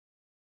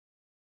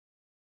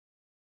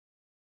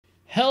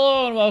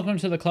Hello and welcome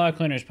to the Cloud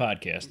Cleaners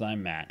podcast.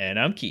 I'm Matt. And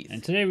I'm Keith.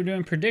 And today we're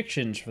doing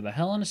predictions for the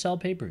Hell in a Cell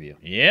pay-per-view.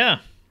 Yeah.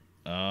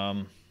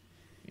 8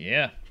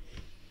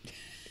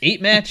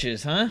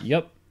 matches, huh?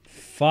 Yep.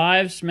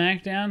 5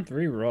 Smackdown,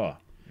 3 Raw.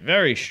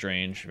 Very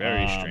strange.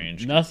 Very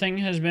strange. Nothing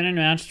has been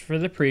announced for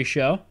the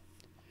pre-show.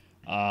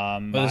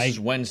 This is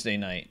Wednesday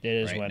night. It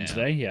is right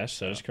Wednesday, now. yes,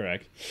 that is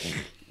correct.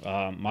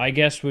 My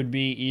guess would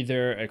be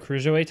either a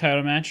Cruiserweight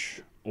title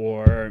match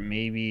or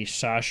maybe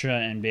Sasha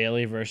and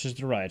Bayley versus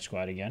the Riot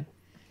Squad again.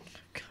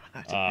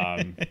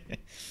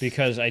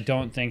 Because I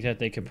don't think that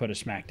they could put a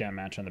SmackDown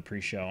match on the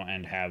pre-show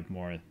and have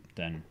more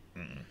than...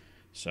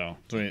 So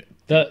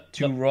the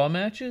two Raw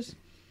matches?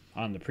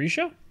 On the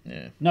pre-show?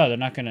 Yeah. No, they're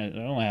not going to...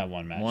 They only have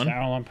one match. One?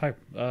 Hour long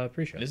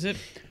pre-show. Is it?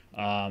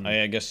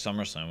 I guess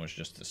SummerSlam was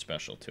just a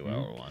special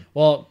 2-hour one.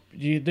 Well,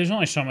 there's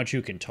only so much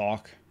you can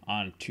talk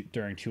on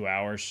during 2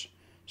 hours.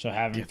 So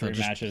having 3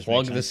 matches...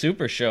 Plug the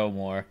Super Show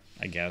more.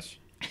 I guess.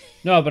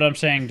 No, but I'm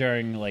saying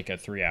during like a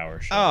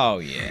 3-hour show. Oh,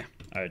 yeah.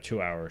 A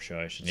 2-hour show,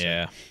 I should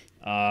say.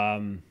 Yeah.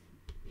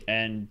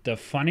 And the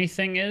funny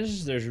thing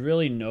is, there's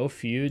really no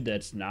feud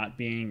that's not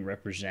being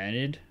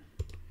represented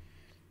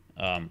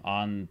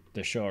on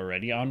the show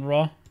already on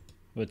Raw,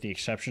 with the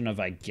exception of,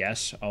 I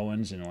guess,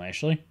 Owens and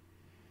Lashley.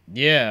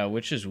 Yeah,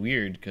 which is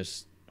weird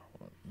because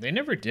they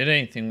never did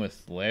anything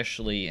with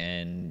Lashley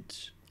and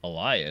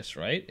Elias,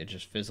 right? It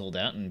just fizzled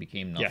out and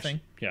became nothing.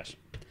 Yes.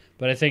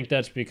 But I think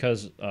that's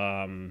because...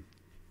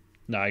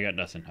 no, I got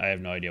nothing. I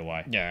have no idea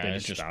why. Yeah, they it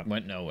just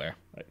went nowhere.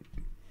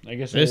 I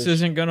guess this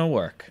isn't gonna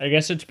work. I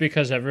guess it's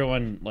because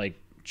everyone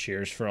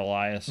cheers for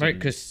Elias, right?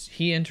 Because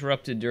he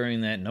interrupted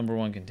during that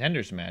 #1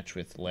 contenders match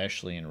with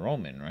Lashley and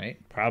Roman, right?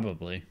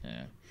 Probably.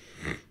 Yeah,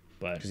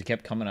 but because he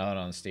kept coming out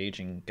on stage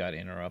and got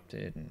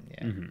interrupted,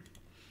 and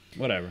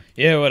whatever.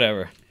 Yeah,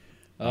 whatever.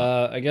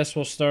 I guess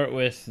we'll start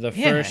with the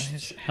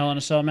first Hell in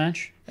a Cell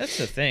match. That's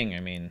the thing. I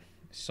mean,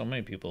 so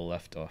many people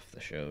left off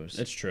the shows.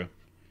 It's true.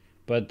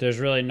 But there's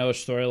really no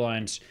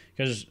storylines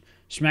because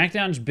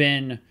SmackDown's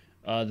been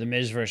The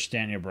Miz versus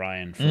Daniel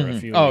Bryan for a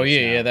few weeks now.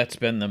 Yeah, that's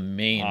been the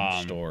main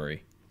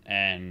story.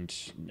 And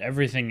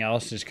everything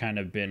else has kind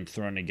of been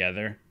thrown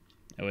together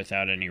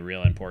without any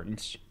real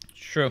importance. It's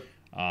true.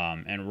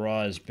 And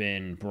Raw has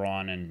been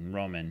Braun and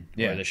Roman,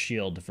 or the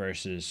Shield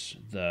versus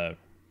the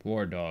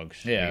War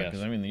Dogs. Yeah,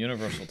 because, the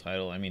Universal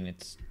title,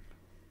 it's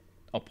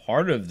a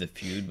part of the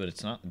feud, but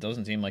it's not. It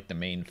doesn't seem like the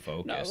main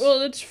focus. No, well,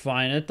 that's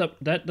fine.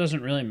 That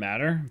doesn't really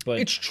matter. But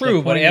it's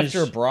true. But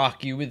after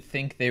Brock, you would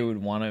think they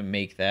would want to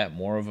make that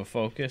more of a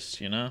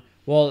focus.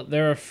 Well,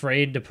 they're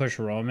afraid to push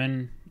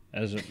Roman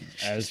as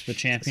the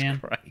champion.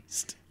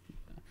 Christ.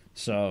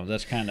 So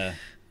that's kind of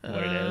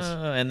what it is.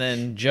 And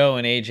then Joe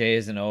and AJ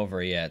isn't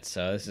over yet,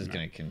 so this is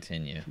going to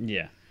continue.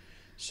 Yeah.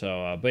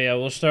 So, but yeah,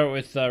 we'll start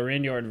with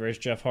Randy Orton versus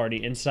Jeff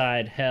Hardy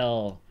inside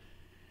Hell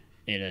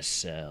in a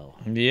Cell.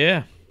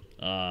 Yeah.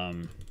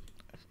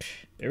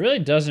 It really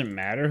doesn't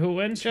matter who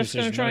wins. Jeff's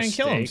gonna try and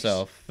kill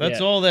himself. That's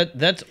yeah. all.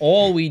 That's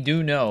all we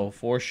do know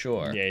for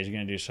sure. Yeah, he's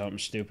gonna do something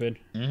stupid.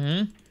 But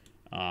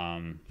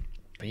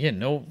yeah,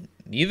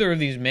 neither of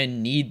these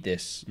men need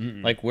this.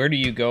 Like, where do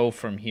you go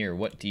from here?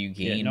 What do you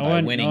gain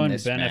by winning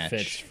this match? No one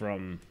benefits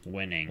from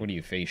winning. What do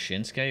you face,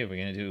 Shinsuke? Are we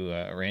gonna do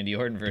Randy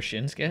Orton versus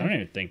Shinsuke? I don't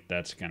even think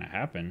that's gonna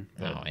happen.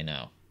 No, I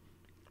know.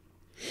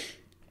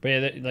 But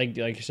yeah, like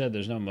you said,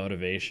 there's no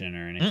motivation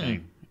or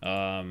anything.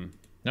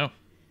 No.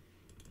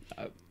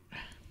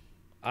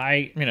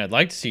 I'd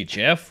like to see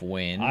Jeff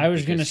win. I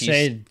was going to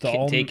say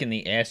taking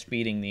the ass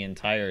beating the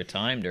entire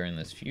time during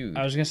this feud.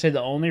 I was going to say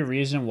the only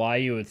reason why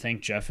you would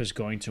think Jeff is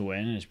going to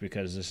win is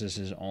because this is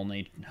his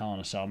only Hell in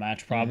a Cell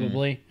match,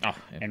 probably. Oh,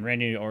 yeah. And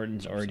Randy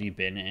Orton's already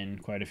been in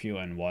quite a few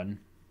and won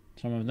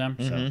some of them.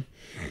 So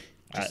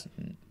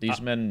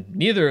these men,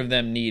 neither of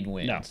them need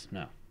wins.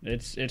 No.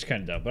 It's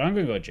kind of dumb, but I'm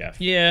going to go with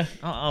Jeff. Yeah,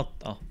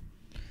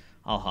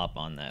 I'll hop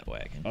on that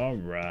wagon. All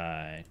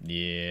right.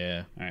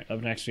 Yeah. All right.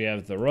 Up next, we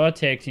have the Raw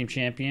Tag Team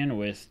Champion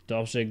with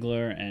Dolph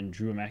Ziggler and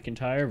Drew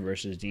McIntyre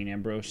versus Dean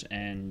Ambrose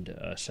and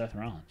Seth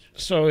Rollins.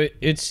 So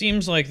it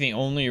seems like the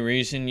only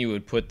reason you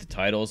would put the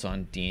titles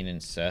on Dean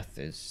and Seth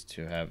is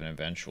to have an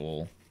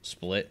eventual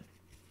split,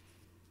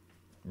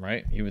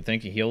 right? You would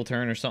think a heel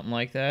turn or something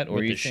like that, or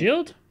with you the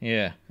Shield?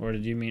 Yeah. Or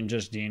did you mean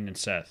just Dean and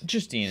Seth?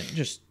 Just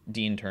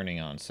Dean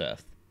turning on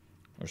Seth,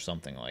 or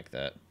something like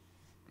that.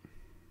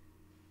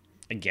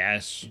 I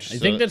guess. I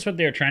think that's what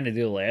they were trying to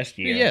do last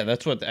year. Yeah,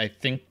 that's what I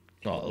think.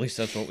 Well, at least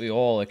that's what we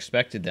all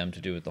expected them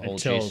to do with the whole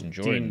until Jason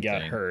Jordan Dean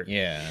got thing. hurt.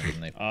 Yeah.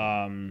 And they...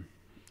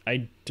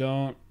 I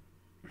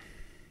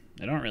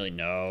don't really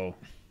know.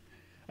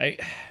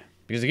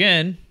 Because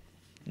again,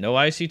 no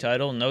IC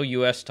title, no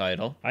US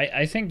title.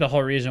 I think the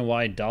whole reason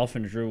why Dolph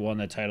and Drew won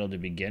the title to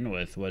begin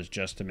with was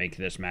just to make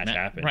this match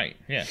happen. Right.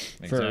 Yeah.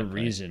 Exactly. For a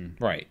reason.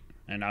 Right.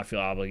 And I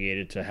feel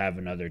obligated to have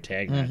another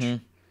tag match.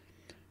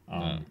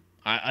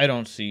 I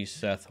don't see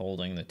Seth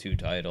holding the 2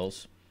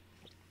 titles.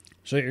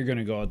 So you're going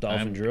to go with Dolph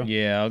and Drew?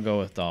 Yeah, I'll go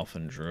with Dolph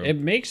and Drew. It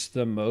makes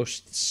the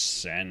most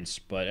sense,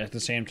 but at the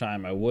same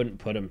time, I wouldn't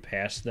put them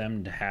past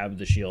them to have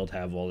the Shield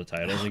have all the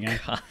titles again.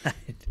 God.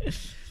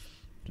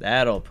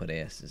 That'll put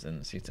asses in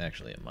the seats.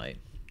 Actually, it might.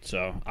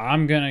 So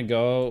I'm gonna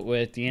go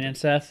with Dean and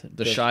Seth.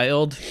 The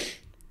Shield.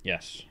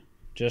 Yes,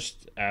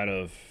 just out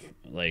of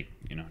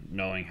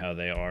knowing how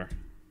they are.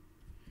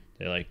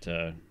 They like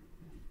to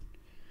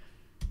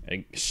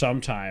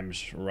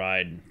sometimes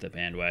ride the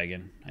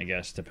bandwagon, I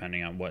guess,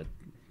 depending on what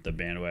the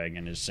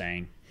bandwagon is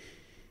saying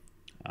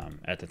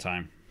at the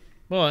time.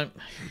 Well,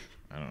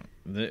 I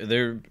don't.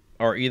 There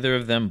are either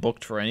of them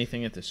booked for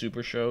anything at the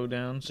Super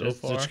Showdown so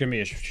far? It's gonna be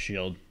a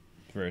Shield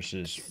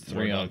versus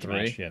 3-on-3.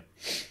 match, yeah.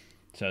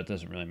 So it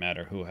doesn't really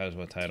matter who has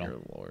what title. Dear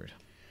Lord.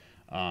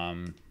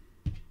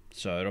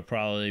 So it'll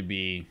probably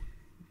be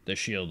the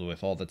Shield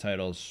with all the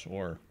titles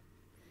or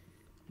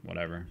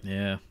whatever.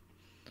 Yeah.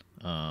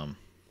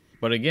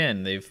 But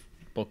again, they've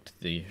booked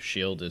the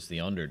Shield as the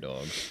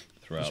underdogs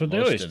throughout That's what they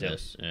most always of do.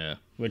 this. Yeah.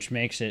 Which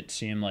makes it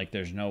seem like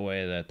there's no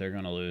way that they're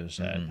going to lose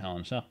at Hell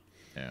in a Cell.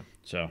 Yeah.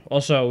 So,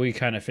 also, we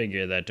kind of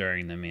figure that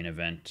during the main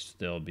event,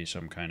 there'll be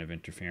some kind of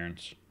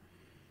interference.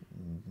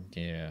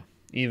 Yeah.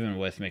 Even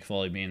with Mick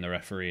Foley being the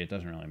referee, it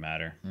doesn't really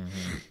matter.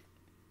 Mm-hmm.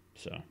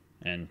 So,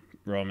 and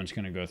Roman's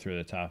going to go through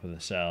the top of the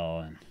cell.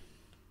 And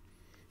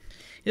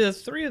yeah, the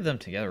three of them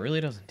together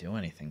really doesn't do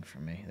anything for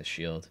me, the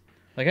Shield.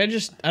 Like,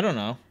 I don't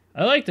know.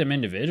 I like them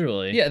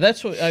individually. Yeah,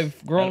 that's what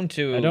I've grown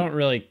to. I don't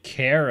really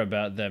care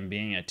about them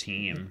being a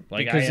team.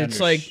 Because it's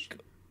like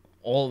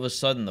all of a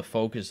sudden the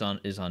focus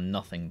is on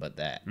nothing but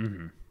that.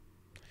 Mm-hmm.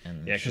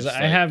 And yeah, because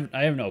I have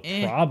no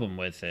problem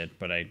with it,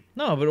 but I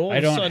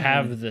don't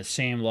have the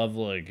same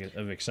level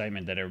of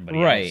excitement that everybody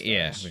else does. Right,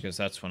 yeah, because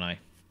that's when I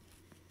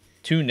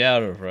tuned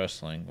out of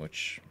wrestling,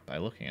 which by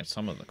looking at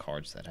some of the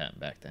cards that happened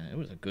back then, it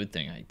was a good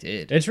thing I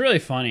did. It's really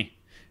funny.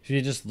 If you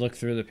just look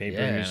through the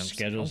pay-per-view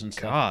schedules and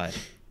stuff. God.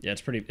 Yeah,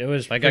 it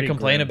was like pretty I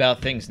complain grim.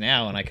 about things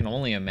now, and I can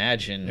only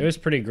imagine it was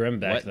pretty grim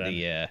back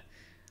then.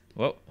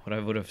 What I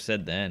would have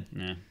said then.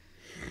 Yeah.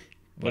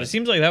 But it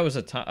seems like that was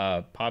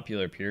a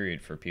popular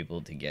period for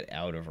people to get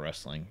out of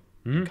wrestling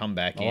and come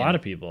back in. A lot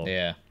of people.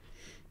 Yeah.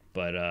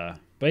 But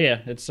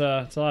yeah, it's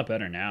a lot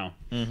better now.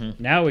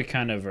 Mm-hmm. Now we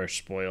kind of are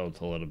spoiled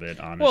a little bit,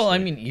 honestly. Well, I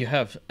mean, you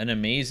have an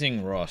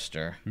amazing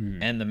roster,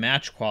 and the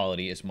match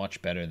quality is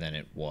much better than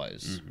it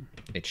was. Mm-hmm.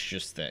 It's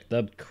just that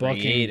the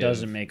booking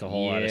doesn't make a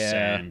whole lot of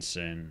sense,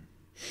 and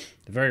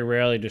very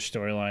rarely do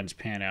storylines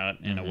pan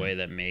out in a way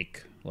that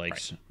make like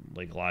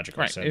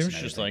logical sense. It was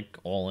just like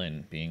All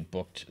In being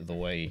booked the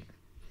way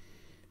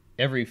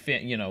every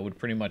fan, would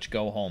pretty much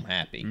go home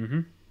happy.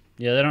 Mm-hmm.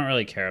 Yeah, they don't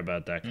really care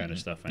about that kind of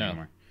stuff anymore.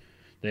 No.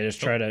 They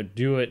just try to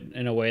do it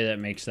in a way that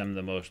makes them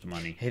the most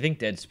money. I think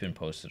Deadspin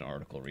posted an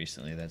article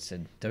recently that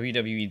said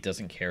WWE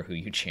doesn't care who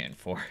you chant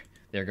for.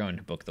 They're going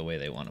to book the way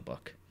they want to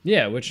book.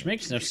 Yeah, which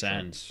makes no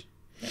sense.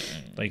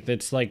 Like,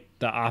 that's like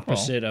the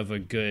opposite of a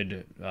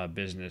good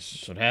business.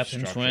 That's what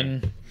happens structure.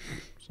 when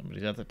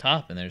somebody's at the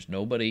top and there's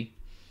nobody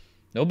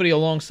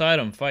alongside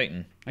them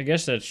fighting. I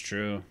guess that's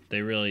true.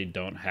 They really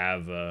don't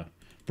have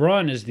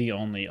Braun is the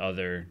only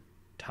other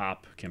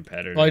top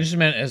competitor. Well, I just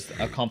meant as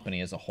a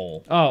company as a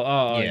whole.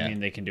 Oh, yeah. I mean,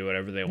 they can do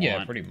whatever they want.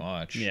 Yeah, pretty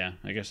much. Yeah,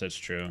 I guess that's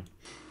true.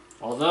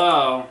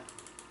 Although,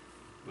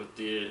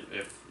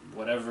 if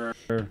whatever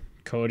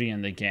Cody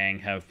and the gang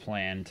have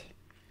planned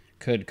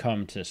could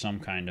come to some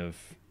kind of,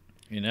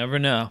 you never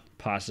know,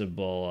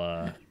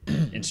 possible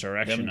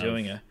insurrection. Them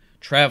doing a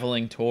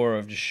traveling tour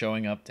of just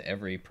showing up to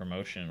every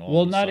promotion.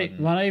 Not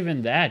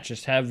even that.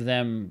 Just have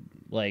them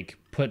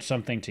put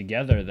something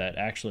together that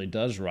actually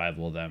does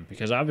rival them,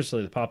 because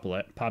obviously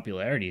the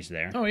popularity's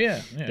there. Oh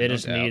yeah, they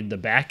just need the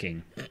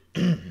backing.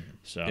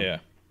 So yeah.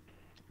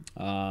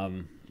 All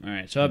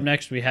right. So up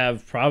next we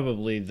have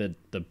probably the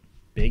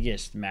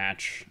biggest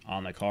match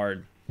on the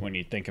card when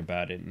you think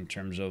about it in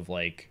terms of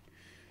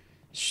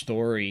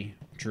story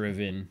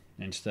driven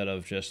instead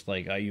of just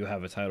you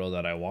have a title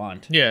that I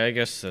want. Yeah, I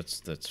guess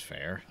that's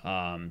fair.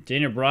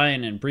 Daniel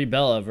Bryan and Brie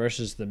Bella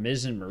versus The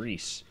Miz and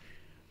Maurice.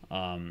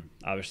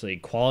 Obviously,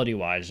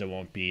 quality-wise, it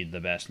won't be the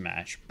best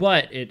match,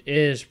 but it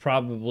is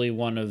probably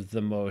one of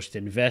the most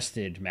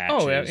invested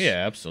matches. Oh,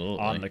 yeah, absolutely.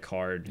 On the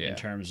card in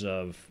terms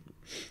of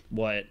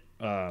what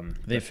the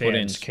they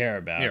fans care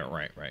about. Yeah,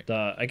 right.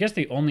 I guess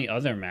the only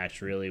other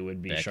match really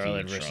would be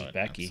Charlotte versus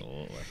Becky.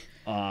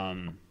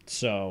 Absolutely.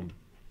 So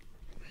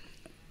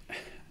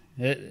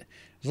there's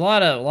a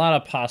lot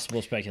of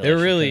possible speculation.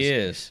 There really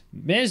is.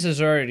 Miz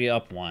is already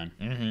up one,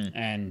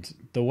 and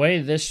the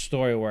way this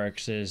story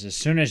works is as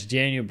soon as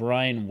Daniel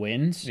Bryan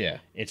wins,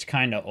 it's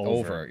kind of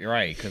over. You're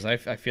right, because I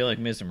feel like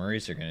Miz and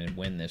Maurice are going to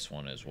win this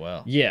one as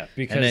well. Yeah,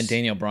 because and then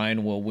Daniel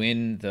Bryan will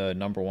win the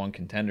number one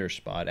contender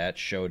spot at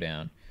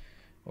Showdown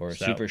or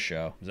Super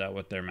Show. Is that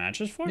what their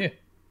match is for? Yeah,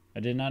 I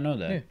did not know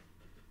that.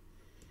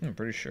 Yeah. I'm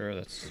pretty sure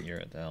you're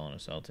at the Hell in a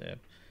Cell tab.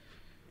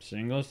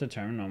 Singles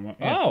determined number.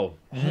 Yeah. Oh,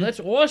 that's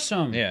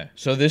awesome. Yeah.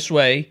 So this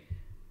way,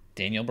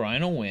 Daniel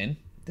Bryan will win.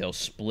 They'll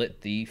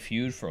split the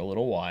feud for a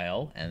little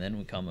while, and then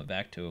we come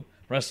back to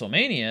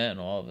WrestleMania,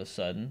 and all of a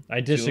sudden, I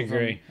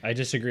disagree. I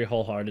disagree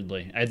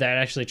wholeheartedly. That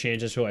actually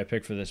changes who I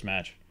pick for this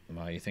match.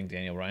 You think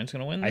Daniel Bryan's going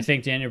to win? Then? I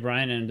think Daniel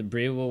Bryan and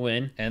Brie will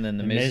win, and then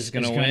the Miz is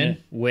going to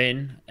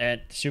win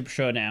at Super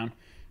Showdown.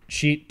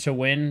 cheat to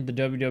win the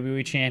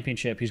WWE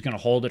Championship. He's going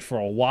to hold it for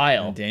a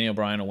while. And Daniel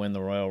Bryan will win the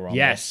Royal Rumble.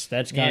 Yes,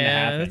 that's going to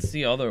happen. That's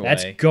the other way.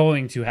 That's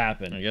going to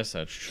happen. I guess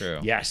that's true.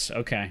 Yes,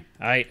 okay.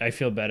 I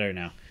feel better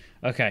now.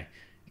 Okay.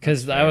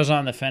 Because I was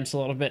on the fence a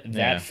little bit.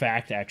 That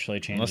fact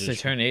actually changes. Unless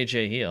they turn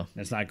AJ heel.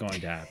 That's not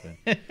going to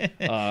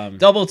happen.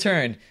 Double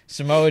turn.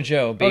 Samoa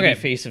Joe,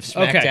 babyface of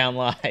SmackDown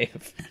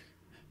Live.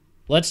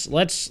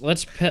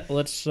 Let's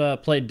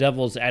play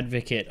devil's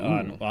advocate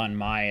on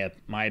my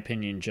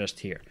opinion just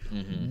here.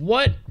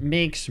 What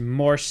makes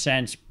more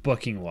sense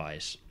booking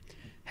wise?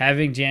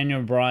 Having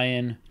Daniel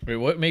Bryan. Wait,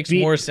 what makes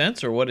more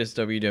sense, or what is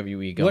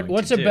WWE going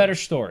what's to a do? better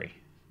story?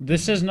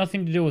 This has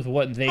nothing to do with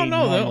what they normally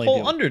do. normally The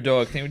whole do.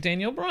 underdog thing with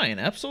Daniel Bryan,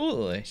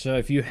 absolutely. So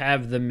if you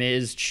have The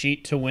Miz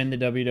cheat to win the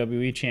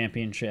WWE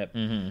Championship,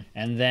 and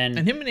then...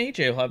 And him and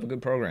AJ will have a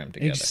good program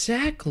together.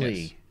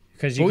 Exactly.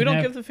 Yes. But we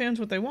don't give the fans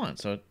what they want,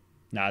 so...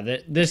 Nah,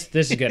 this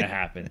is going to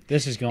happen.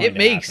 This is going to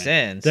happen. It makes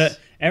sense.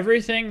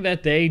 Everything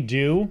that they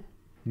do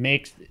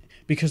makes...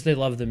 Because they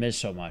love The Miz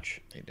so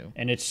much. They do.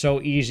 And it's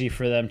so easy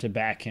for them to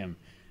back him.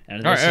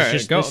 And all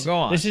right, go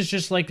on. This is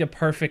just like the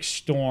perfect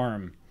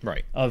storm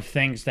of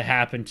things to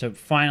happen to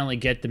finally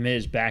get The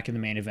Miz back in the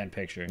main event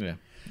picture. Yeah,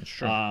 that's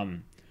true.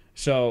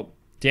 So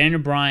Daniel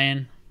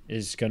Bryan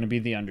is going to be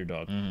the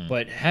underdog.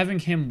 But having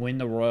him win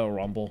the Royal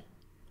Rumble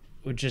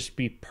would just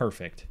be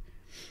perfect.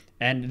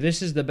 And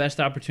this is the best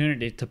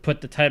opportunity to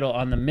put the title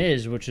on The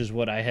Miz, which is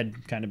what I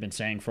had kind of been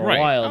saying for a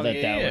while. Would...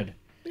 Yeah,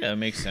 it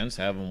makes sense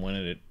to have him win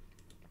it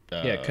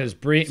at... because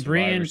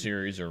Brian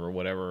Series or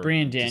whatever.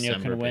 Brian Daniel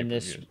can win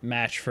this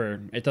match for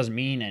it doesn't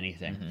mean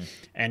anything,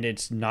 and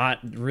it's not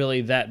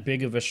really that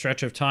big of a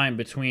stretch of time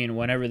between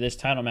whenever this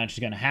title match is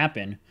going to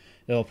happen.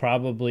 It'll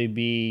probably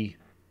be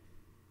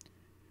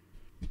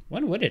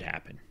when would it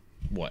happen?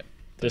 What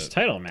this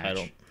title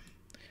match?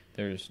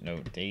 There's no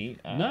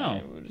date.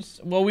 No.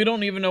 Well, we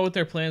don't even know what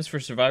their plans for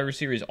Survivor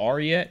Series are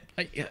yet.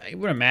 I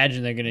would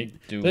imagine they're going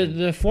to do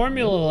the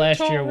formula last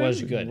year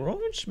was good.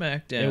 Roman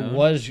SmackDown.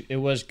 It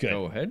was good.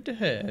 Go head to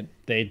head.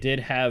 They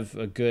did have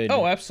a good.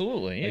 Oh,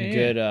 absolutely.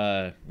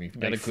 Good. We've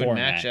got a good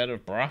match out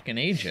of Brock and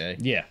AJ.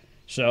 Yeah.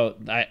 So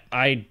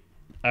I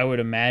would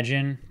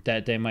imagine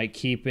that they might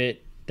keep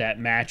that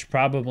match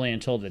probably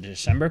until the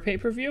December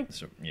pay-per-view.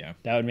 So, yeah.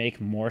 That would make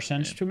more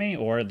sense to me,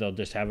 or they'll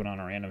just have it on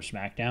a random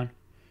SmackDown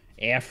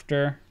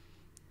after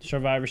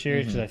Survivor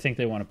Series, because I think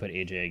they want to put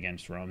AJ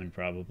against Roman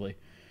probably.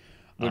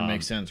 Would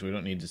make sense. We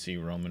don't need to see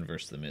Roman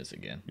versus The Miz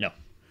again. No.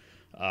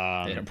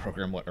 They had a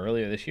program,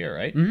 earlier this year,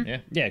 right?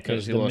 Yeah,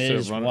 because The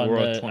Miz won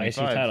the IC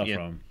title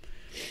from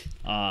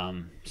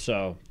him.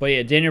 But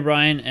yeah, Daniel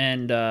Bryan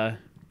and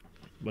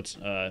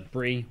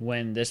Brie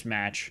win this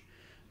match.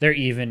 They're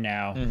even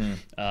now.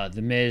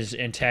 The Miz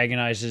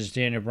antagonizes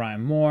Daniel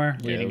Bryan more,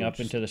 leading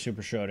up into the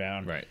Super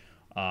Showdown. Right.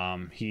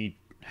 He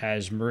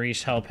has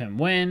Maurice help him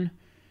win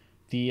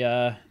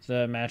the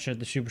match at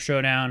the Super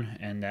Showdown,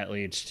 and that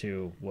leads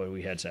to what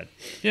we had said.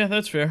 Yeah,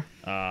 that's fair.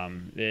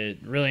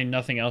 Really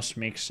nothing else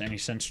makes any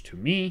sense to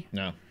me.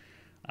 No.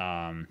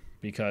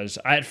 Because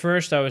at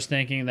first I was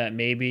thinking that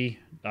maybe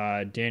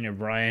Daniel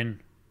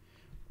Bryan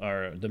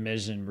or The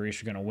Miz and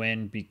Maurice are going to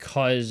win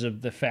because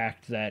of the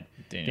fact that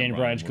Daniel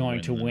Bryan's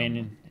going to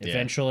win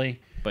eventually.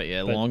 But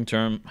long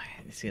term,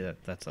 see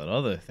that's that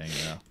other thing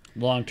though.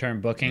 Long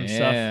term booking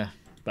stuff.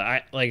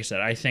 But like I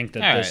said, I think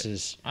that this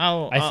is.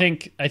 I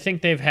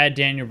think they've had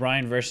Daniel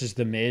Bryan versus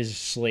The Miz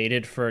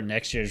slated for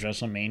next year's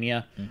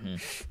WrestleMania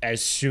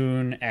as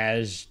soon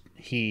as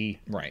he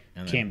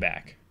came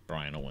back.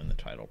 Bryan will win the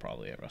title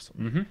probably at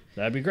WrestleMania.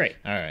 That'd be great.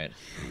 All right,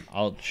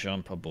 I'll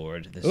jump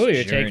aboard this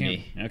you're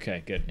journey. Taking.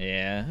 Okay, good.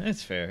 Yeah,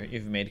 that's fair.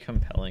 You've made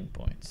compelling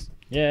points.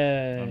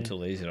 Yeah. I'm too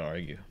lazy to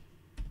argue.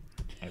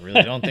 I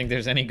really don't think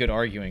there's any good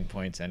arguing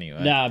points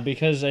anyway. Nah,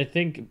 because I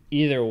think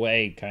either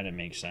way kind of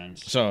makes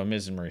sense. So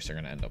Miz and Maurice are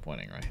going to end up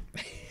winning, right?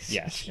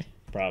 Yes,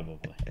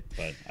 probably.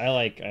 But I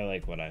like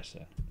what I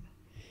said.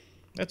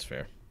 That's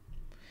fair.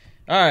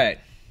 All right.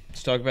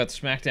 Let's talk about the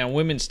SmackDown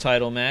Women's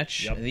title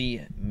match. Yep.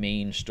 The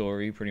main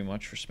story, pretty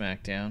much, for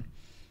SmackDown.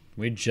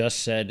 We just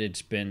said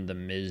it's been The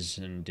Miz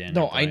and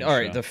Daniel Bryan. All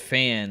right, the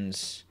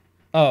fans...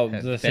 Oh,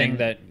 the thing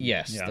that...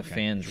 Yes, the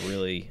fans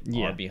really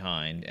are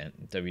behind, and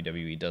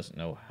WWE doesn't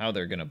know how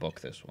they're going to book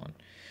this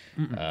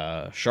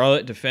one.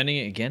 Charlotte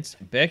defending against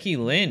Becky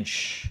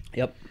Lynch.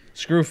 Yep.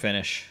 Screw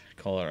finish.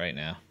 Call it right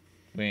now.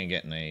 We ain't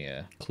getting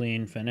a...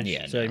 clean finish?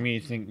 Yeah, So, I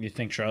mean, you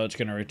think Charlotte's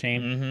going to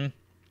retain?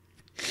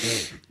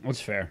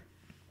 That's fair.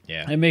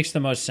 Yeah. It makes the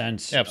most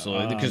sense.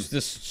 Absolutely, because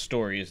this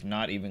story is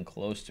not even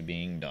close to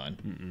being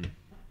done.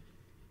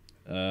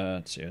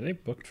 Let's see. Are they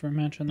booked for a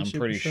match on the I'm Super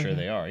pretty Show? sure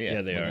they are.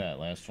 Yeah, they are. That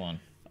last one.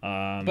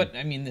 But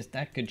I mean,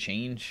 that could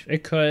change.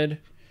 It could.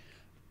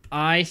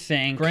 I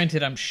think.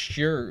 Granted, I'm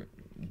sure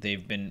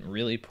they've been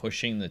really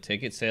pushing the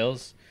ticket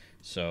sales,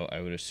 so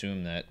I would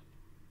assume that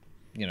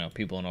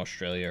people in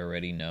Australia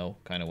already know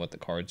kind of what the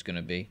card's going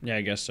to be. Yeah,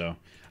 I guess so.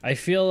 I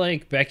feel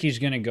like Becky's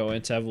going to go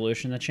into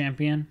Evolution the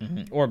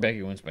champion, or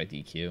Becky wins by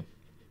DQ.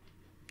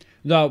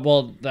 No,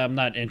 well, I'm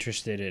not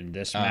interested in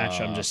this match.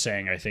 I'm just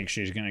saying I think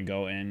she's going to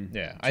go in.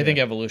 Yeah, I think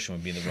Evolution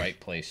would be the right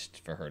place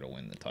for her to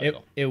win the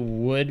title. It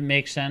would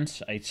make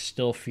sense. I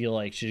still feel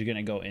like she's going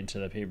to go into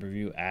the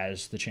pay-per-view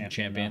as the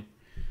champion.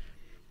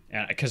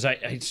 Because I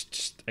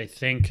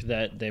think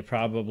that they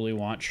probably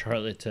want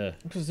Charlotte to...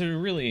 Because they're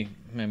really,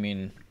 I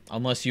mean,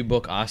 unless you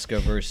book Asuka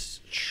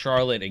versus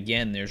Charlotte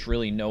again, there's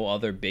really no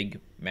other big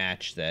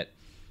match that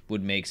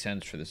would make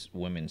sense for this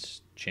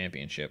women's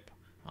championship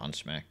on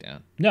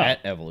SmackDown. No. At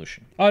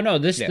Evolution. Oh, no,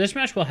 this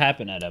match will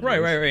happen at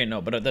Evolution. Right.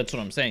 No, but that's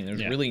what I'm saying.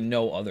 There's really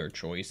no other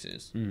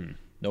choices.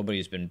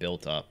 Nobody's been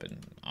built up,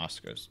 and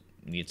Asuka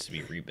needs to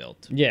be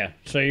rebuilt. Yeah,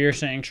 so you're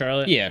saying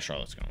Charlotte? Yeah,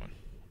 Charlotte's going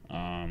to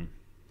win.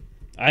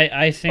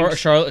 I think... Or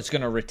Charlotte's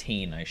going to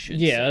retain, I should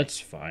say. Yeah, that's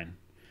fine.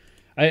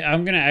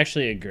 I'm going to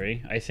actually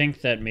agree. I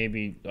think that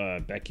maybe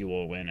Becky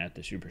will win at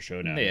the Super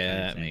Showdown.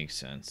 Yeah, that makes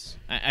sense.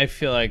 I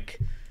feel like...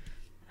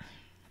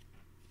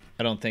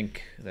 I don't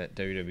think that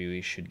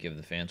WWE should give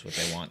the fans what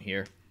they want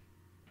here.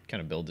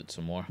 Kind of build it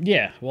some more.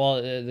 Yeah,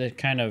 well, the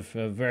kind of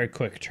a very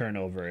quick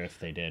turnover if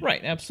they did.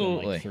 Right,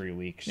 absolutely. It's been like 3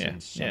 weeks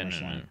since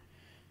SummerSlam. No.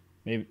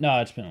 Maybe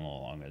it's been a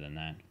little longer than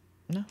that.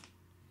 No.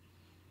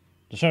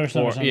 The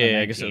SummerSlam was on the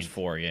 19th. I guess it was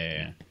 4.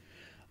 Yeah.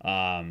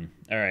 All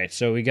right,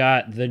 so we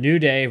got the New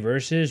Day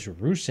versus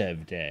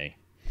Rusev Day.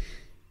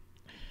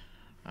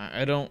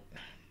 I don't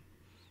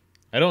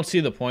see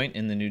the point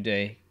in the New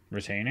Day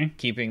retaining,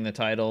 keeping the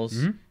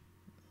titles.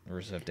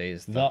 Rusev Day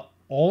is the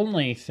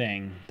only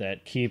thing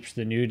that keeps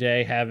the New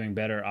Day having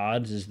better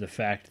odds is the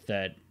fact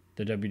that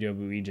the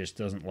WWE just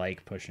doesn't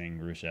like pushing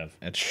Rusev.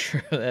 That's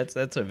true. That's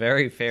a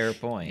very fair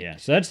point. Yeah,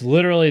 so that's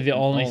literally the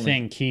only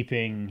thing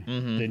keeping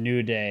the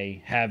New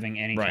Day having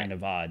any kind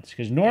of odds.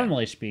 Because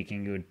normally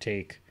speaking, it would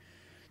take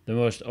the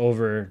most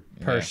over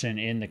person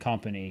in the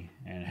company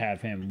and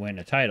have him win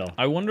a title.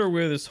 I wonder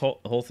where this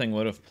whole thing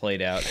would have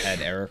played out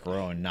had Eric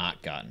Rowan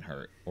not gotten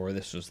hurt, or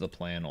this was the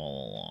plan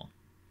all along.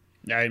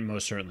 I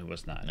most certainly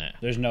was not. Nah.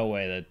 There's no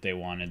way that they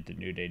wanted the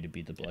New Day to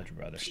beat the Bludgeon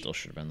Brothers. Still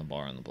should have been the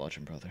Bar and the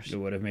Bludgeon Brothers. It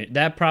would have made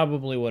that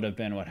probably would have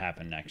been what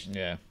happened next.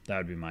 Yeah, that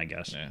would be my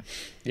guess.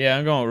 Yeah,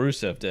 I'm going with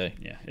Rusev Day.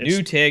 Yeah,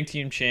 new tag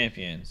team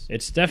champions.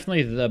 It's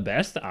definitely the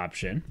best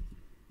option.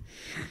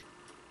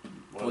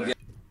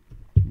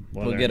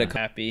 We'll get a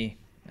happy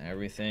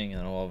everything,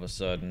 and all of a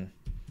sudden,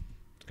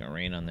 it's gonna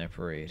rain on their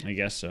parade. I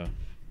guess so,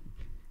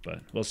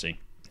 but we'll see.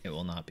 It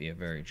will not be a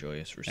very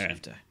joyous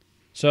Rusev Day.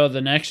 So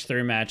the next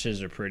 3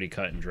 matches are pretty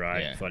cut and dry.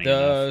 Yeah. Funny the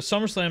enough.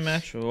 SummerSlam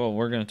match. Well,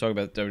 we're going to talk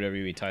about the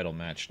WWE title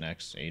match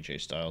next. AJ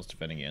Styles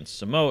defending against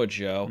Samoa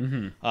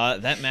Joe.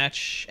 That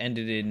match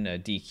ended in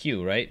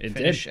DQ, right? It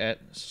Finish did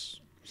at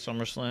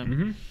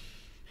SummerSlam.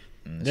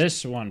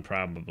 This one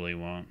probably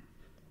won't.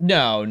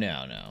 No.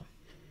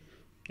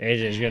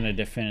 AJ's going to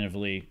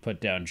definitively put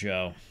down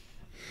Joe.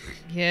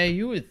 Yeah,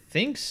 you would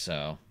think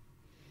so.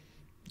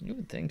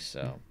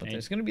 But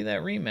there's going to be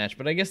that rematch.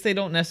 But I guess they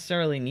don't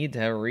necessarily need to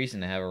have a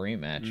reason to have a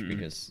rematch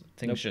because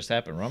things just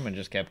happen. Roman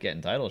just kept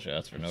getting title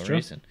shots for no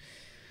reason.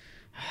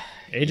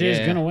 AJ's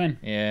going to win.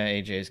 Yeah,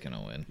 AJ's going to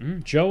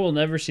win. Joe will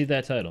never see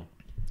that title.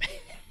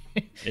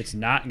 It's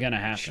not going to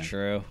happen. It's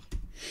true.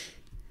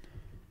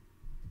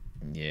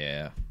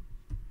 Yeah.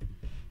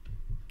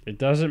 It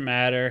doesn't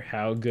matter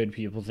how good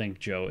people think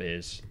Joe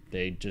is.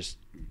 They just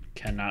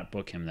cannot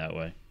book him that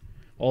way.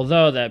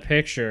 Although that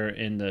picture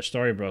in the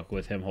storybook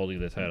with him holding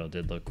the title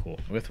did look cool.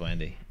 With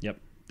Wendy. Yep.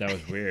 That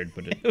was weird,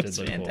 but it, It did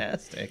look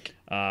fantastic.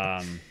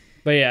 Cool.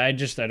 But yeah, I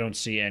don't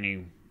see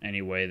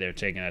any way they're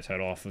taking that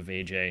title off of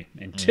AJ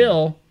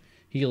until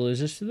he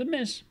loses to The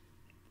Miz.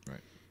 Right.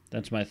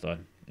 That's my thought.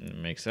 It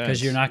makes sense.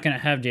 Because you're not going to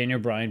have Daniel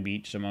Bryan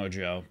beat Samoa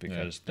Joe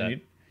because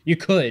you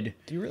could.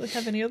 Do you really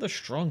have any other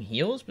strong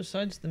heels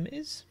besides The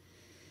Miz?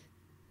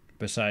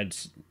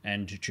 Besides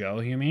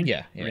Joe, you mean?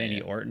 Yeah. Randy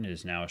Orton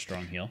is now a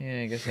strong heel.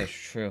 Yeah, I guess that's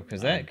true.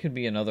 Because that could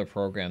be another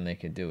program they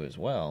could do as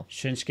well.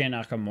 Shinsuke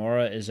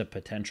Nakamura is a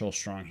potential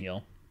strong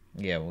heel.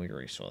 Yeah, well, we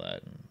already saw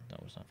that, and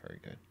that was not very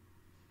good.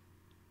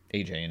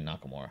 AJ and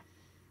Nakamura.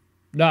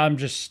 No, I'm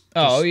just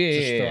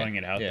throwing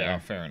it out there. Yeah,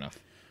 fair enough.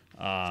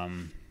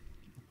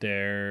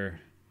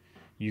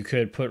 You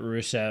could put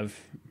Rusev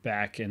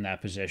back in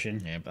that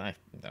position. Yeah, but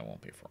that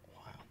won't be for a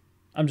while.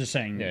 I'm just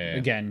saying,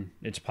 again,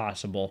 it's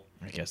possible.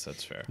 I guess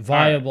that's fair.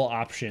 Viable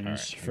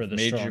options for the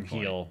strong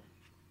heel.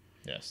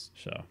 Yes.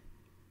 So,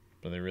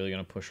 but they're really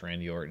going to push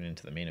Randy Orton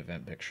into the main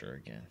event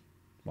picture again.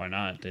 Why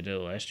not? They did it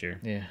last year.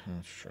 Yeah,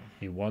 that's true.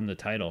 He won the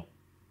title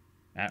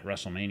at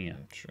WrestleMania.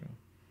 That's true.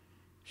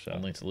 So.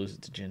 Only to lose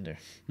it to Jinder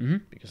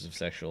because of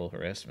sexual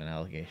harassment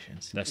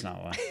allegations. That's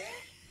not why.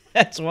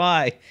 That's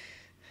why.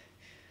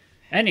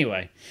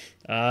 Anyway,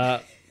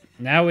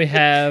 now we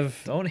have...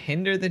 Don't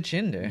hinder the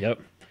Jinder. Yep.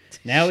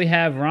 Now we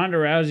have Ronda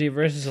Rousey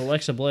versus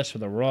Alexa Bliss for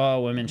the Raw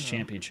Women's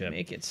Championship.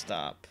 Make it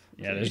stop.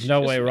 Yeah, there's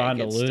no way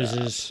Ronda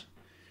loses.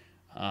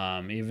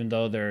 Even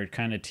though they're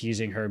kind of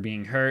teasing her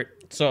being hurt.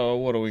 So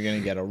what are we going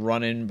to get? A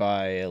run-in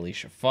by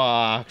Alicia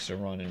Fox? A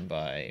run-in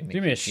by Mickie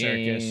Give me a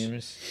James?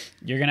 circus.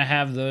 You're going to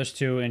have those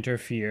two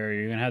interfere.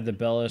 You're going to have the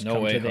Bellas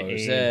come to the aid.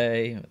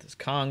 Jose with his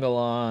conga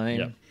line.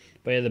 Yep.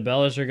 But yeah, the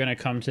Bellas are going to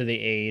come to the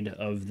aid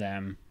of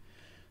them.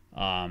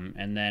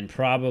 And then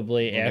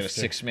probably We'll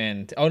after get a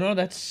 6-man. Oh no,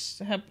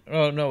 that's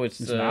oh no, it's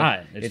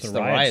not. It's the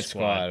Riot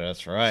Squad.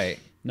 That's right.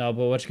 No,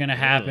 but what's going to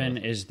happen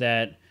is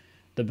that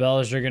the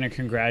Bellas are going to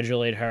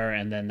congratulate her,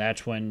 and then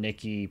that's when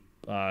Nikki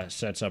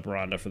sets up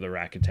Ronda for the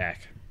rack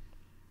attack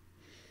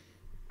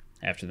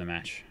after the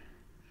match.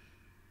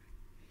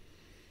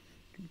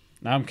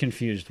 Now I'm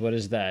confused. What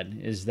is that?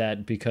 Is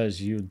that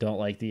because you don't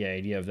like the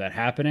idea of that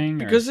happening?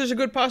 Because there's a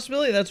good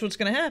possibility that's what's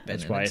going to happen.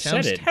 That's why I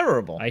said it. Sounds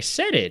terrible. I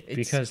said it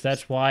because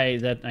that's why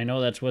I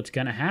know that's what's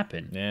going to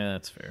happen. Yeah,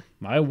 that's fair.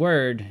 My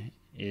word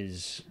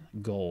is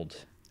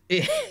gold.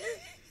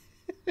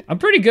 I'm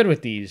pretty good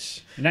with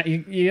these.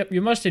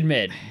 You must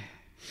admit.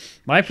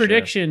 My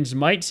predictions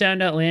might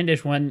sound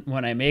outlandish when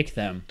I make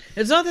them.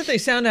 It's not that they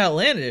sound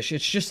outlandish.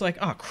 It's just like,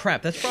 oh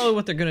crap, that's probably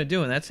what they're going to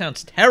do, and that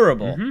sounds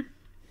terrible. Mm-hmm.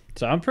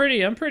 So I'm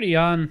pretty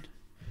on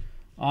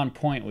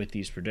point with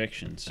these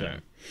predictions. So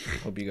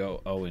hope you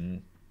go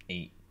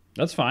 0-8.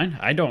 That's fine.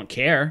 I don't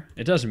care.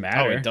 It doesn't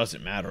matter. Oh, it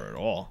doesn't matter at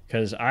all.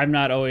 Because I'm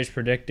not always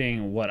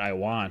predicting what I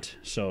want.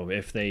 So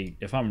if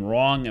I'm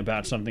wrong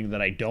about something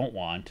that I don't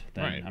want,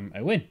 then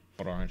I win.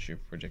 But aren't you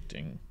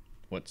predicting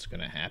what's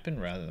going to happen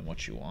rather than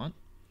what you want?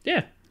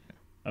 Yeah.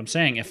 I'm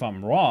saying if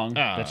I'm wrong,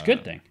 that's a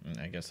good thing.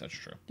 I guess that's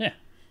true. Yeah.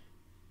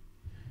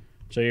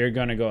 So you're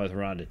going to go with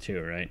Ronda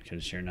too, right?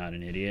 Because you're not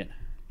an idiot.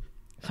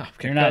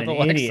 You're not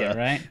an idiot,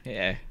 right?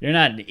 Yeah. You're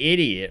not an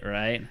idiot,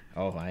 right?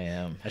 Oh, I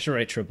am. I should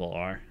write triple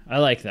R. I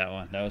like that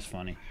one. That was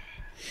funny.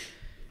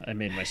 I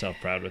made myself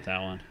proud with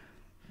that one.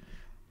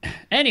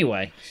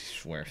 Anyway. I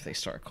swear if they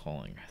start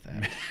calling her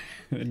that.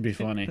 It'd be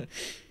funny. It'd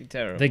be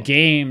terrible. The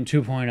Game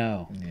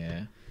 2.0.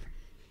 Yeah.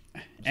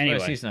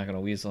 Anyway. He's not going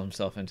to weasel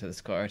himself into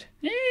this card.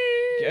 Yeah,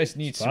 you guys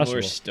need some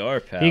more star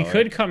power. He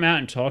could come out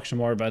and talk some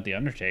more about The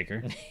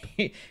Undertaker.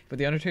 But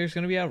The Undertaker's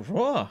going to be out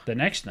Raw. The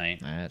next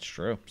night. That's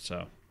true.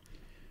 So...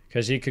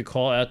 Because he could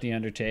call out The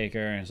Undertaker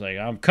and it's like,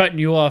 I'm cutting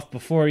you off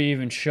before you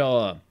even show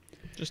up.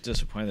 Just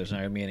disappointed there's not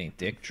going to be any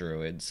dick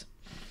druids.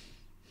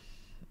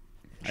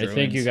 I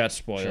think you got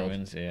spoiled.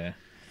 Druids, yeah.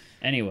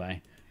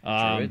 Anyway.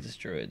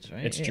 Druids,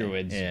 right? It's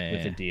Druids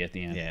with a D at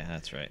the end. Yeah,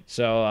 that's right.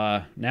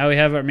 So now we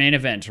have our main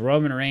event.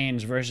 Roman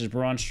Reigns versus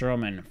Braun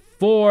Strowman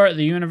for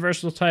the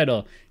Universal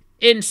title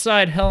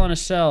inside Hell in a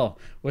Cell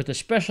with a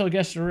special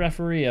guest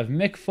referee of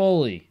Mick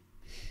Foley.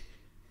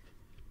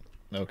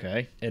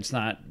 Okay. It's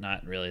not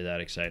really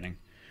that exciting.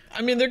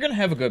 I mean, they're going to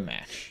have a good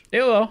match. They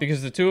will.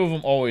 Because the two of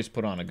them always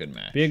put on a good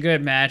match. Be a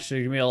good match.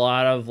 There's going to be a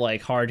lot of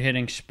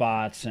hard-hitting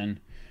spots,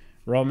 and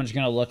Roman's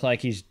going to look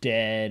like he's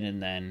dead,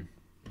 and then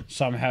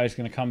somehow he's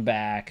going to come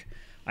back.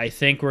 I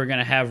think we're going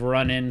to have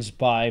run-ins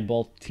by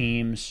both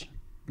teams,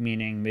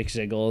 meaning Mick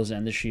Ziggles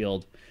and The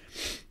Shield.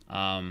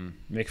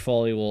 Mick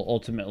Foley will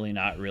ultimately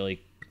not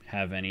really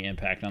have any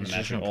impact on the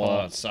match at all. Pull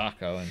out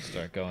Sacco and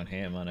start going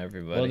ham on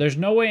everybody. Well, there's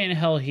no way in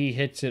hell he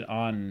hits it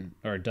on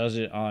or does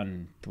it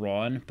on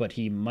Braun, but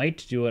he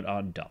might do it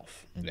on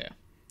Dolph. Yeah,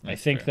 I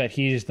think that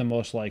he's the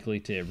most likely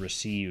to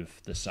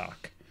receive the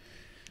sock.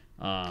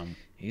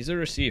 He's a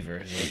receiver,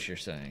 is what you're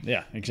saying.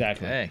 Yeah,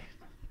 exactly. Okay.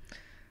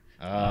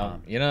 Now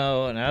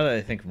that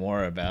I think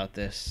more about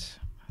this,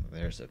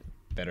 there's a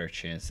better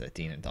chance that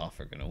Dean and Dolph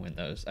are going to win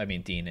those. I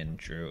mean, Dean and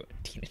Drew.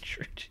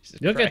 Jesus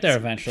You'll Christ. get there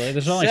eventually.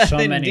 There's only Seth so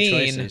and many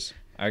Dean choices.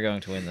 Are going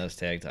to win those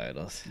tag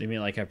titles. You mean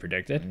like I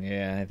predicted?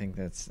 Yeah, I think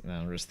that's... No,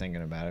 I'm just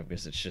thinking about it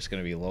because it's just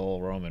going to be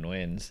Lowell Roman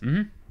wins.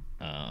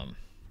 Mm-hmm.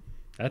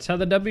 That's how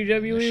the WWE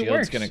the Shield's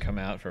works. going to come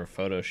out for a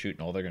photo shoot,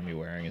 and all they're going to be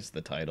wearing is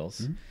the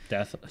titles.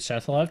 Mm-hmm.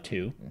 Seth will have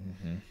two,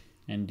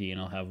 and Dean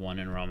will have one,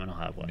 and Roman will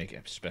have one. Make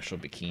a special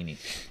bikini.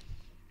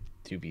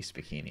 Two-piece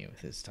bikini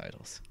with his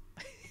titles.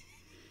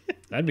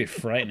 That'd be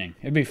frightening.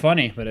 It'd be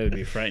funny, but it would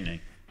be frightening.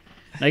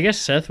 I guess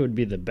Seth would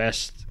be the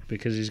best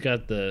because he's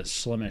got the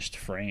slimmest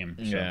frame.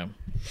 So. Yeah.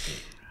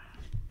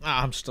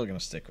 I'm still going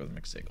to stick with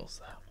Mick Ziggles,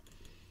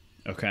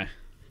 though. Okay.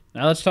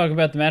 Now let's talk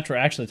about the match we're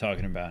actually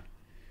talking about.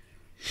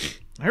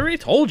 I already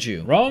told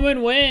you.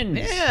 Roman wins.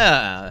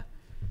 Yeah.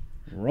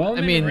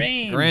 Roman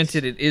Reigns.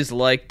 Granted, it is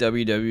like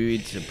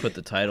WWE to put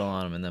the title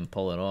on him and then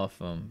pull it off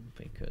him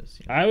because...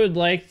 I would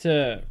like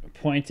to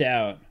point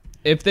out...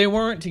 If they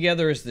weren't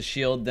together as the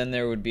Shield, then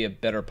there would be a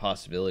better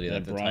possibility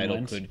that the Braun title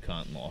wins? could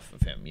come off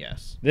of him,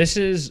 yes. This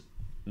is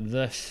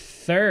the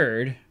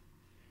third...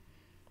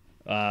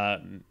 I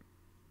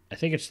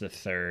think it's the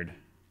third.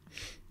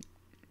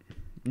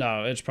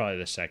 No, it's probably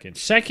the second.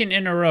 Second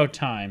in a row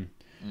time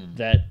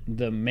that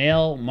the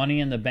male Money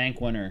in the Bank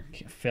winner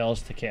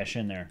fails to cash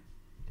in their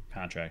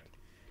contract.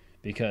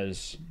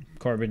 Because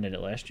Corbin did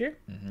it last year,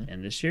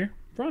 and this year,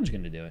 Braun's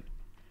going to do it.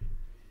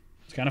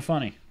 It's kind of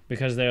funny.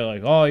 Because they're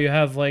like, oh, you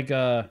have I think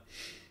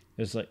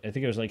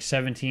it was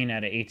 17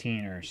 out of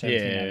 18 or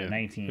 17 out of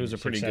 19 it was a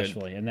pretty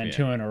successfully. good, And then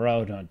two in a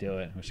row don't do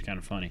it, which is kind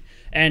of funny.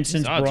 And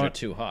since odds Braun are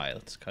too high,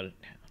 let's cut it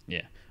down.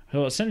 Yeah.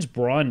 Well, since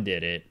Braun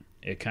did it,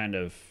 it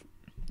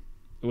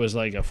was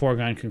like a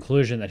foregone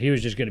conclusion that he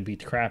was just going to beat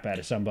the crap out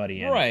of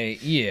somebody and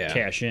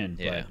cash in.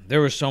 Yeah. But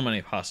there were so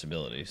many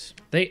possibilities.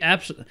 They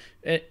absolutely...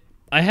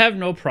 I have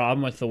no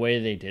problem with the way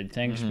they did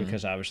things Mm-hmm.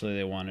 because obviously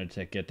they wanted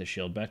to get the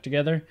Shield back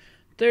together.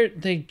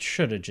 They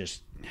should have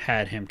just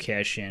had him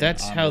cash in.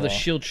 That's on how the Raw.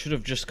 Shield should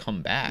have just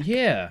come back.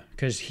 Yeah,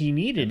 because he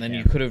needed And then him.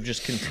 you could have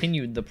just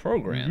continued the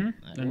program.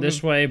 That And would've-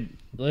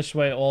 this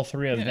way, all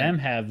three of them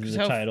have 'cause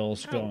the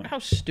titles going. How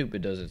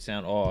stupid does it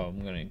sound? Oh,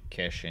 I'm going to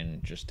cash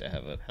in just to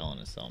have a Hell in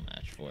a Cell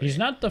match for He's you.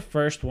 not the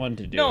first one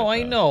to do it. No,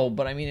 I though. know,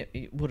 but I mean,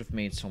 it would have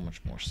made so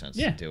much more sense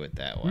Yeah. to do it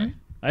that way.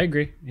 I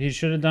agree. He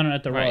should have done it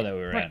at the Raw Right, that we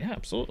were right, at. yeah,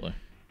 absolutely.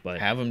 But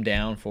Have him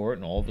down for it,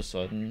 and all of a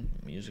sudden,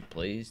 music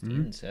plays, Dean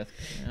and Seth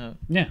come out.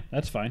 yeah,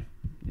 that's fine.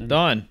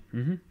 Done.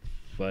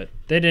 But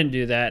they didn't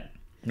do that.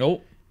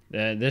 Nope.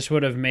 This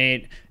would have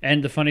made,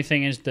 and the funny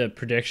thing is, the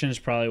predictions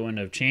probably wouldn't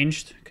have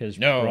changed because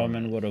No.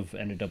 Roman would have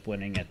ended up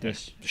winning at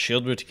this. The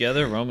Shield were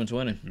together, Roman's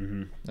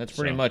winning. That's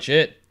pretty So- much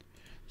it.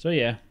 So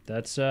yeah,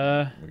 that's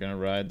We're going to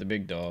ride the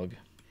big dog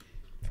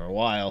for a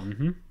while.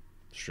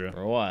 it's true.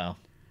 For a while.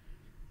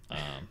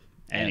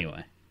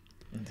 Anyway,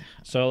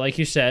 so like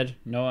you said,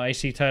 no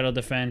IC title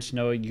defense,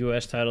 no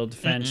US title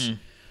defense,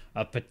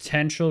 a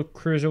potential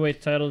cruiserweight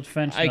title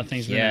defense.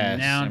 Nothing's been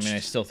announced. I mean,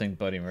 I still think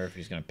Buddy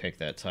Murphy's going to pick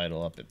that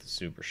title up at the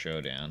Super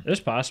Showdown. It's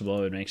possible.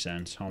 It would make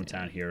sense.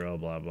 Hometown hero,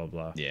 blah blah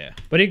blah. Yeah,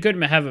 But he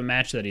could have a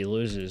match that he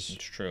loses.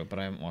 it's true, but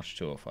I haven't watched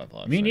 205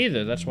 Live. Me so I neither.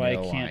 have That's why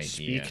no I can't idea.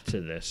 speak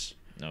to this.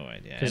 No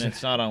idea. 'Cause And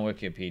it's not on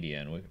Wikipedia,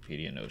 and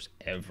Wikipedia knows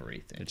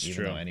everything. It's even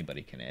true. though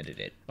anybody can edit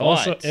it.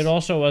 Also, But- it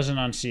also wasn't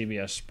on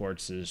CBS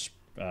Sports'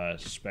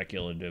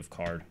 speculative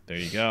card. there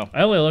you go.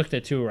 I only looked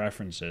at 2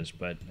 references,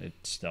 but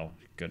it's still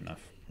good enough.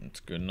 It's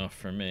good enough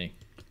for me.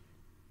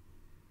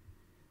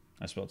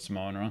 I spelled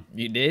Samoan wrong.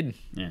 You did?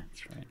 Yeah,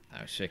 that's right.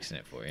 I was fixing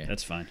it for you.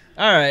 That's fine.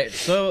 All right,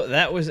 so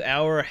that was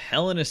our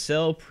Hell in a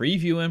Cell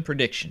preview and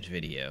predictions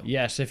video.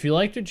 Yes, if you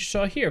liked what you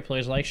saw here,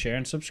 please like, share,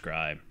 and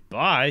subscribe.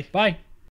 Bye. Bye.